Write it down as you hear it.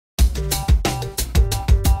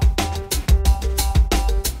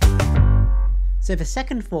So the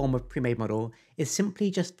second form of pre-made model is simply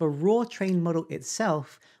just the raw trained model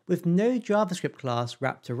itself with no JavaScript class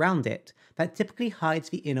wrapped around it that typically hides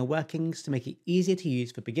the inner workings to make it easier to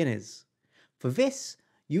use for beginners. For this,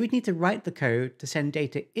 you would need to write the code to send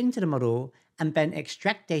data into the model and then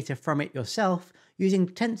extract data from it yourself using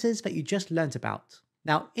tensors that you just learnt about.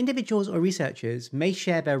 Now, individuals or researchers may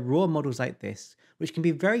share their raw models like this, which can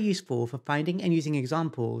be very useful for finding and using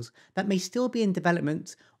examples that may still be in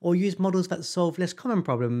development, or use models that solve less common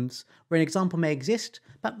problems where an example may exist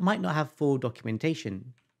but might not have full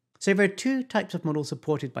documentation. So there are two types of models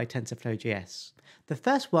supported by TensorFlow.js. The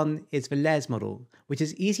first one is the layers model, which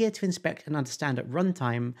is easier to inspect and understand at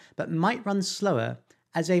runtime, but might run slower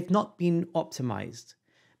as they've not been optimized.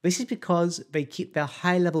 This is because they keep their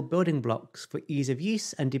high-level building blocks for ease of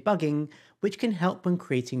use and debugging, which can help when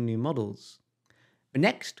creating new models. The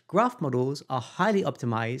next, graph models are highly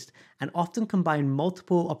optimized and often combine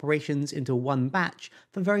multiple operations into one batch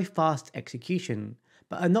for very fast execution,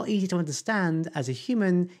 but are not easy to understand as a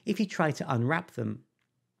human if you try to unwrap them.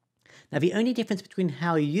 Now, the only difference between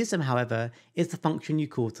how you use them, however, is the function you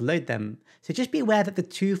call to load them. So just be aware that the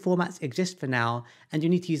two formats exist for now, and you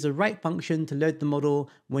need to use the right function to load the model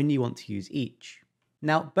when you want to use each.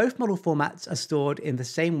 Now, both model formats are stored in the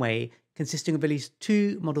same way, consisting of at least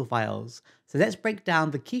two model files. So let's break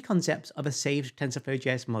down the key concepts of a saved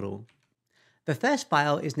TensorFlow.js model. The first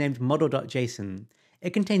file is named Model.json.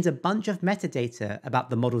 It contains a bunch of metadata about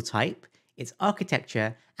the model type, its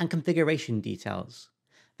architecture, and configuration details.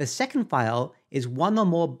 The second file is one or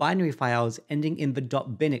more binary files ending in the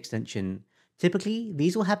 .bin extension. Typically,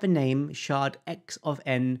 these will have the name shard x of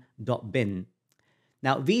n.bin.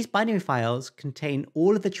 Now, these binary files contain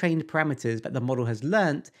all of the trained parameters that the model has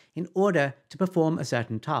learnt in order to perform a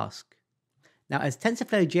certain task. Now, as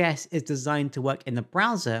TensorFlow.js is designed to work in the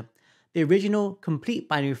browser, the original complete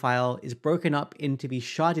binary file is broken up into these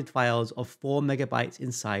sharded files of 4 megabytes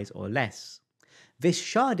in size or less. This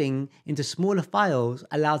sharding into smaller files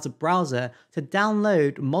allows the browser to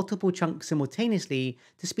download multiple chunks simultaneously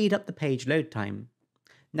to speed up the page load time.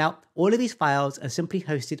 Now, all of these files are simply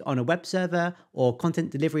hosted on a web server or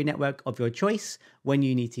content delivery network of your choice when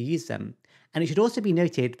you need to use them. And it should also be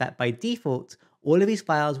noted that by default, all of these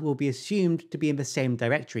files will be assumed to be in the same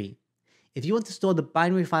directory. If you want to store the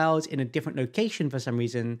binary files in a different location for some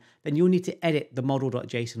reason, then you'll need to edit the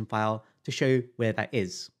model.json file to show where that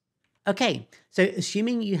is. Okay, so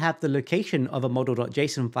assuming you have the location of a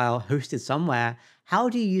model.json file hosted somewhere, how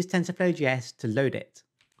do you use TensorFlow.js to load it?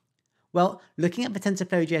 Well, looking at the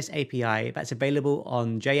TensorFlow.js API that's available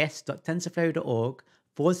on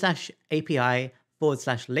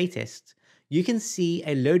js.tensorflow.org/API/latest, you can see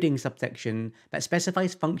a loading subsection that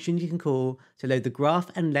specifies functions you can call to load the graph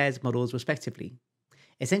and layers models respectively.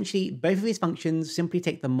 Essentially, both of these functions simply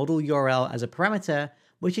take the model URL as a parameter,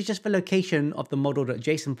 which is just the location of the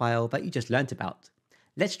model.json file that you just learnt about.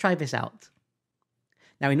 Let's try this out.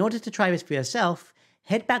 Now, in order to try this for yourself,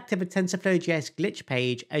 head back to the TensorFlow.js glitch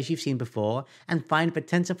page as you've seen before and find the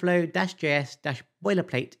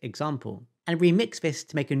TensorFlow-js-boilerplate example, and remix this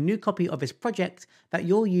to make a new copy of this project that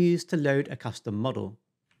you'll use to load a custom model.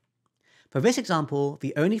 For this example,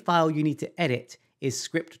 the only file you need to edit is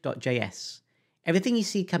script.js. Everything you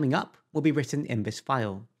see coming up will be written in this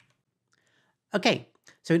file. Okay,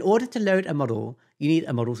 so in order to load a model, you need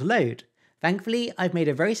a model to load. Thankfully, I've made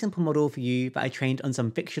a very simple model for you that I trained on some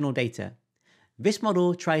fictional data. This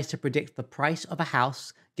model tries to predict the price of a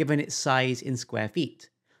house given its size in square feet.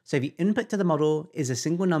 So the input to the model is a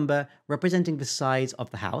single number representing the size of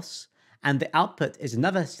the house, and the output is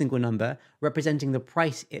another single number representing the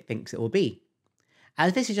price it thinks it will be.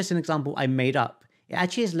 As this is just an example I made up, it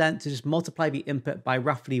actually has learnt to just multiply the input by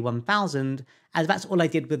roughly 1000, as that's all I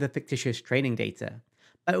did with the fictitious training data.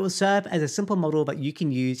 But it will serve as a simple model that you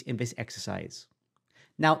can use in this exercise.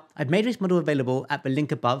 Now, I've made this model available at the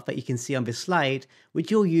link above that you can see on this slide,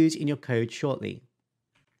 which you'll use in your code shortly.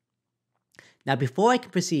 Now, before I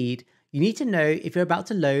can proceed, you need to know if you're about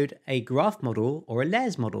to load a graph model or a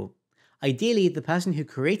layers model. Ideally, the person who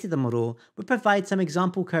created the model would provide some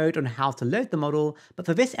example code on how to load the model, but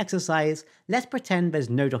for this exercise, let's pretend there's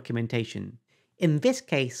no documentation. In this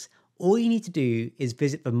case, all you need to do is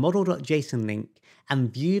visit the model.json link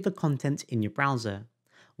and view the content in your browser.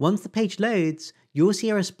 Once the page loads, you'll see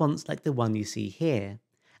a response like the one you see here.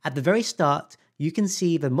 At the very start, you can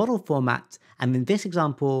see the model format, and in this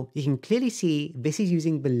example, you can clearly see this is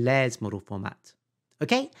using the layers model format.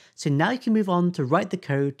 Okay, so now you can move on to write the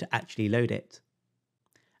code to actually load it.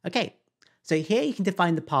 Okay, so here you can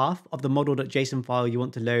define the path of the model.json file you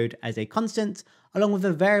want to load as a constant, along with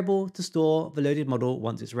a variable to store the loaded model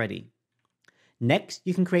once it's ready. Next,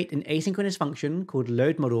 you can create an asynchronous function called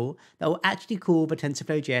loadModel that will actually call the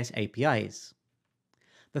TensorFlow.js APIs.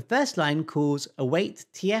 The first line calls await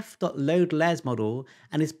tf.loadLayerModel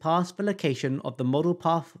and is passed the location of the model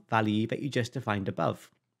path value that you just defined above.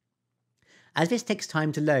 As this takes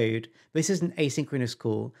time to load, this is an asynchronous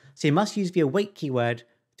call, so you must use the await keyword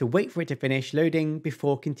to wait for it to finish loading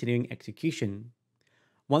before continuing execution.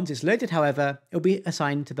 Once it's loaded, however, it will be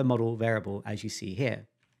assigned to the model variable as you see here.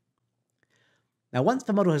 Now, once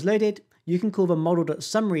the model has loaded, you can call the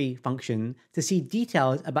Model.summary function to see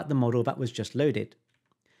details about the model that was just loaded.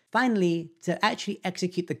 Finally, to actually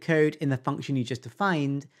execute the code in the function you just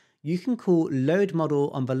defined, you can call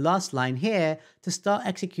loadModel on the last line here to start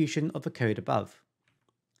execution of the code above.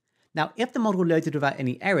 Now, if the model loaded without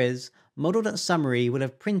any errors, Model.summary will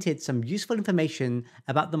have printed some useful information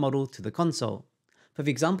about the model to the console. For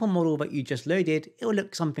the example model that you just loaded, it will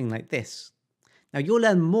look something like this. Now, you'll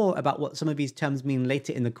learn more about what some of these terms mean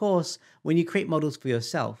later in the course when you create models for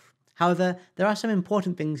yourself. However, there are some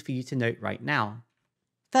important things for you to note right now.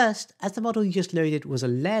 First, as the model you just loaded was a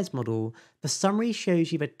layers model, the summary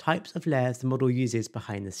shows you the types of layers the model uses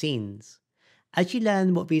behind the scenes. As you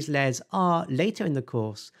learn what these layers are later in the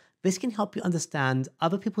course, this can help you understand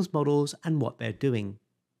other people's models and what they're doing.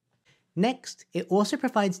 Next, it also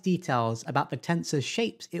provides details about the tensor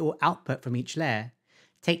shapes it will output from each layer.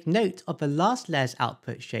 Take note of the last layer's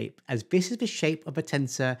output shape, as this is the shape of a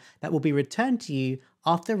tensor that will be returned to you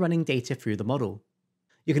after running data through the model.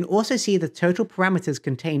 You can also see the total parameters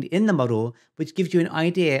contained in the model, which gives you an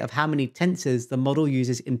idea of how many tensors the model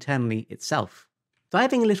uses internally itself.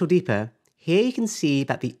 Diving a little deeper, here you can see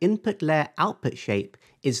that the input layer output shape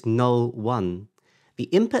is null1. The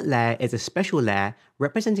input layer is a special layer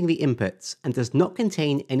representing the inputs and does not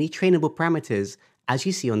contain any trainable parameters, as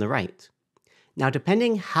you see on the right. Now,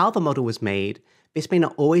 depending how the model was made, this may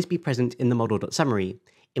not always be present in the Model.summary,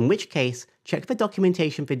 in which case, check the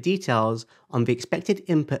documentation for details on the expected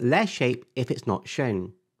input layer shape if it's not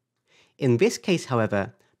shown. In this case,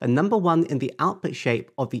 however, the number 1 in the output shape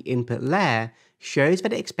of the input layer shows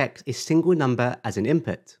that it expects a single number as an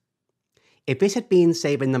input. If this had been,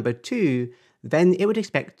 say, the number 2, then it would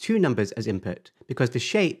expect 2 numbers as input, because the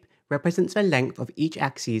shape represents the length of each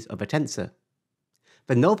axis of a tensor.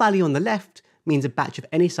 The null value on the left means a batch of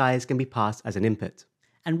any size can be passed as an input.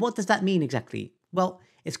 And what does that mean exactly? Well,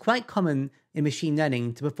 it's quite common in machine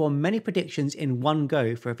learning to perform many predictions in one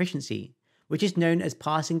go for efficiency, which is known as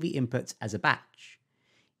passing the inputs as a batch.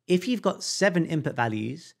 If you've got 7 input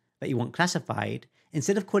values that you want classified,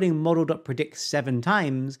 instead of calling model.predict 7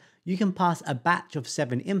 times, you can pass a batch of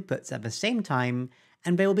 7 inputs at the same time,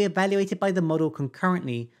 and they will be evaluated by the model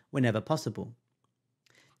concurrently whenever possible.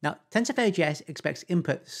 Now, TensorFlow.js expects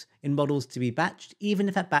inputs in models to be batched even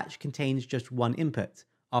if that batch contains just 1 input.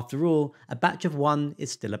 After all, a batch of 1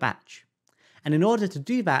 is still a batch. And in order to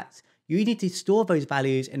do that, you need to store those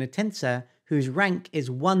values in a tensor whose rank is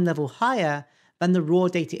 1 level higher than the raw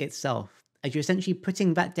data itself, as you're essentially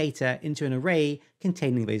putting that data into an array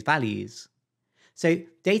containing those values. So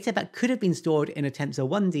data that could have been stored in a tensor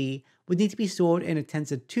 1D would need to be stored in a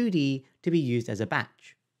tensor 2D to be used as a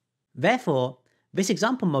batch. Therefore, this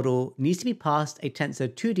example model needs to be passed a tensor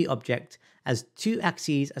 2D object as 2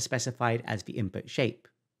 axes are specified as the input shape.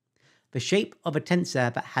 The shape of a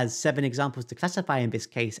tensor that has 7 examples to classify in this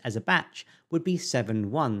case as a batch would be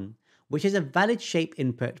 7, 1, which is a valid shape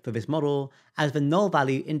input for this model, as the null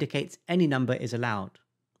value indicates any number is allowed.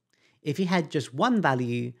 If you had just 1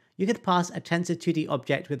 value, you could pass a tensor 2D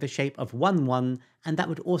object with the shape of 1, 1, and that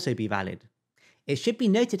would also be valid. It should be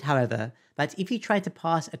noted, however, that if you try to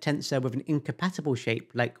pass a tensor with an incompatible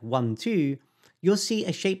shape like 1, 2, you'll see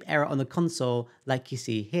a shape error on the console like you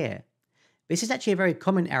see here. This is actually a very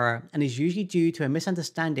common error and is usually due to a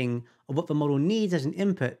misunderstanding of what the model needs as an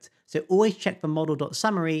input, so always check the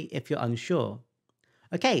Model.summary if you're unsure.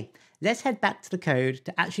 Okay, let's head back to the code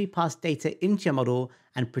to actually pass data into your model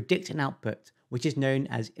and predict an output, which is known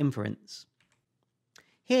as inference.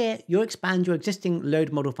 Here, you'll expand your existing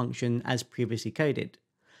load model function as previously coded.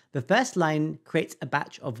 The first line creates a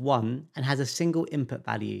batch of 1 and has a single input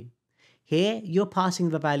value. Here, you're passing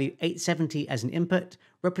the value 870 as an input,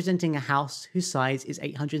 representing a house whose size is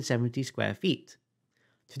 870 square feet.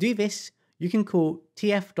 To do this, you can call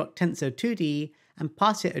tf.tensor2d and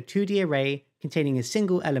pass it a 2D array containing a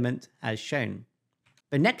single element as shown.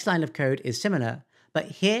 The next line of code is similar, but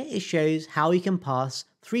here it shows how you can pass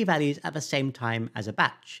 3 values at the same time as a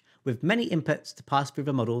batch, with many inputs to pass through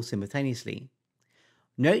the model simultaneously.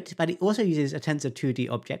 Note that it also uses a tensor2d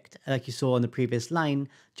object, like you saw on the previous line,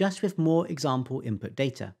 just with more example input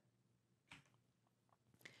data.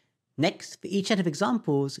 Next, for each set of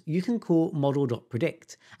examples, you can call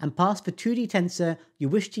Model.predict and pass the 2D tensor you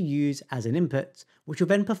wish to use as an input, which will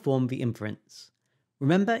then perform the inference.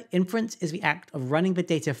 Remember, inference is the act of running the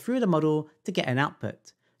data through the model to get an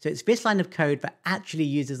output, so it's this line of code that actually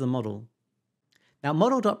uses the model. Now,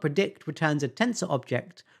 Model.predict returns a tensor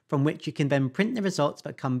object from which you can then print the results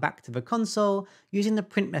that come back to the console using the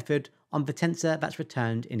print method on the tensor that's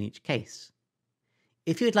returned in each case.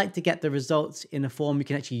 If you would like to get the results in a form you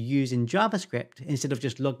can actually use in JavaScript instead of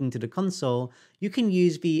just logging to the console, you can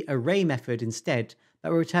use the array method instead that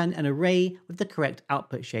will return an array with the correct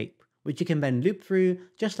output shape, which you can then loop through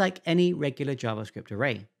just like any regular JavaScript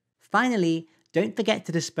array. Finally, don't forget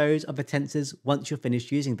to dispose of the tensors once you're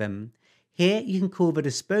finished using them. Here you can call the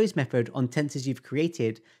dispose method on tensors you've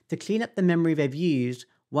created to clean up the memory they've used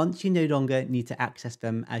once you no longer need to access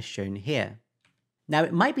them as shown here. Now,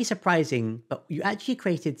 it might be surprising, but you actually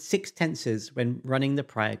created 6 tensors when running the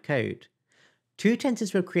prior code. 2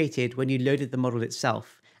 tensors were created when you loaded the model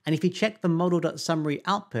itself, and if you check the Model.summary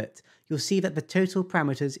output, you'll see that the total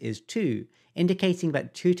parameters is 2, indicating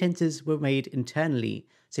that 2 tensors were made internally,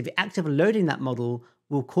 so the act of loading that model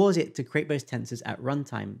will cause it to create those tensors at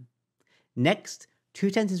runtime. Next,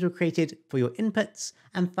 2 tensors were created for your inputs,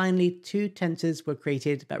 and finally 2 tensors were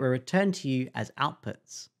created that were returned to you as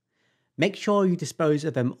outputs. Make sure you dispose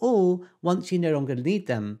of them all once you no longer need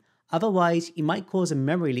them, otherwise you might cause a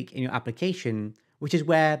memory leak in your application, which is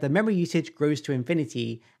where the memory usage grows to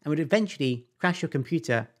infinity and would eventually crash your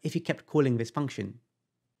computer if you kept calling this function.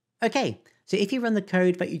 Okay, so if you run the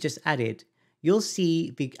code that you just added, you'll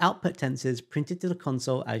see the output tensors printed to the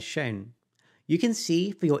console as shown. You can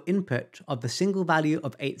see for your input of the single value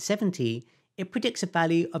of 870, it predicts a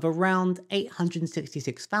value of around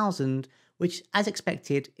 866,000, which, as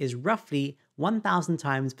expected, is roughly 1,000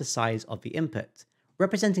 times the size of the input,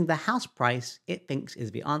 representing the house price it thinks is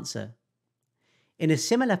the answer. In a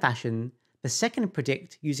similar fashion, the second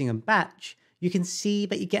predict using a batch, you can see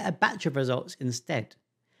that you get a batch of results instead.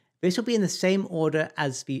 This will be in the same order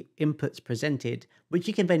as the inputs presented, which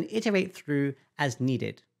you can then iterate through as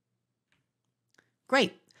needed.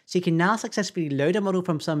 Great! So you can now successfully load a model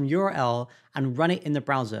from some URL and run it in the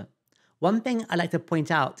browser. One thing I like to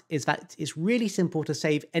point out is that it's really simple to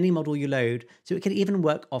save any model you load, so it can even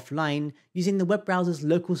work offline using the web browser's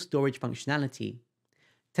local storage functionality.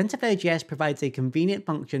 TensorFlow.js provides a convenient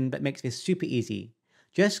function that makes this super easy.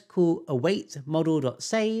 Just call await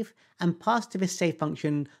model.save and pass to this save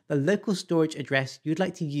function the local storage address you'd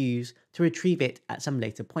like to use to retrieve it at some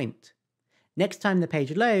later point. Next time the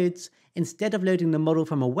page loads, instead of loading the model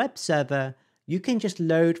from a web server, you can just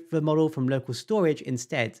load the model from local storage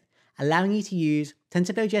instead, allowing you to use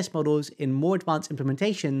TensorFlow.js models in more advanced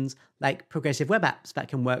implementations like progressive web apps that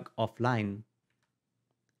can work offline.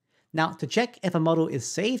 Now, to check if a model is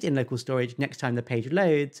saved in local storage next time the page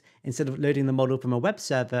loads, instead of loading the model from a web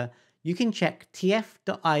server, you can check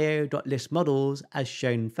tf.io.listModels as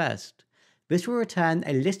shown first. This will return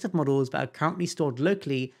a list of models that are currently stored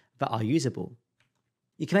locally that are usable.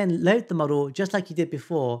 You can then load the model just like you did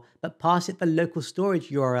before, but pass it the local storage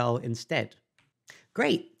URL instead.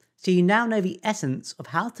 Great! So you now know the essence of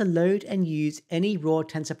how to load and use any raw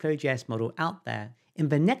TensorFlow.js model out there. In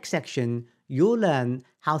the next section, you'll learn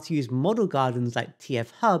how to use model gardens like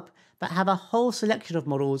TF Hub that have a whole selection of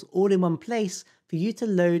models all in one place for you to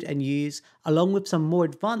load and use, along with some more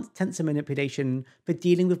advanced tensor manipulation for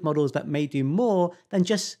dealing with models that may do more than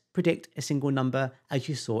just predict a single number as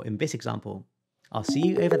you saw in this example. I'll see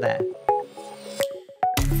you over there.